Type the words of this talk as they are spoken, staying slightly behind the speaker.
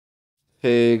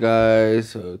Hey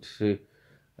guys, so today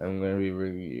I'm going to be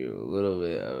bringing you a little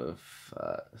bit of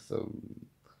some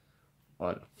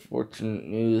unfortunate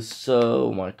news.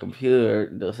 So my computer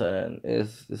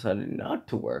decided not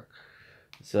to work.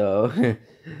 So the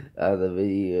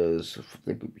videos from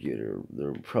the computer,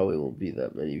 there probably won't be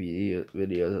that many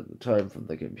videos at the time from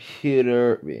the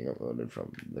computer being uploaded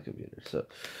from the computer. So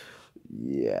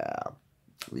yeah,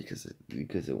 because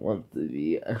it wants to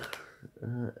be a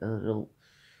little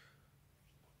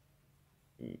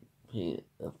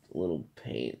a little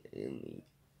pain in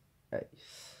the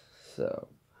ice. So,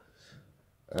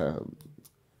 um,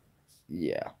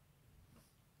 yeah.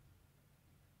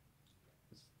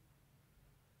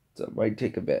 So it might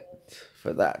take a bit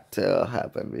for that to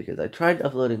happen because I tried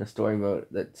uploading that story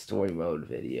mode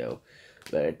video,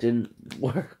 but it didn't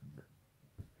work.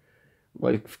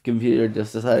 My computer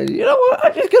just decided, you know what,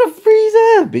 I'm just gonna freeze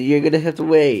up, but you're gonna have to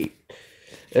wait.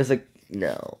 It's like,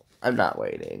 no, I'm not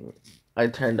waiting. I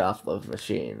turned off the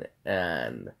machine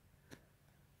and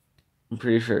I'm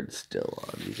pretty sure it's still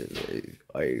on because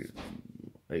I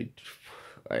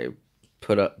I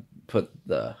put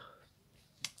the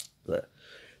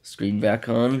screen back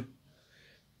on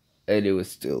and it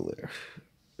was still there.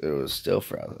 It was still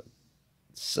frozen.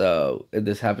 So and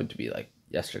this happened to be like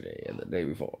yesterday and the day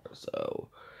before. So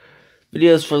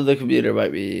videos from the computer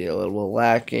might be a little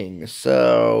lacking.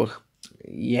 So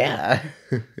yeah.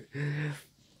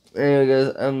 Anyway,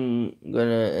 guys, I'm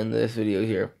gonna end this video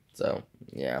here. So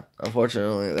yeah,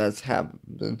 unfortunately that's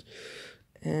happened.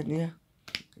 And yeah,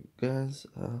 guys,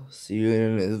 I'll see you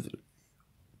in this video.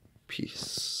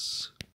 Peace.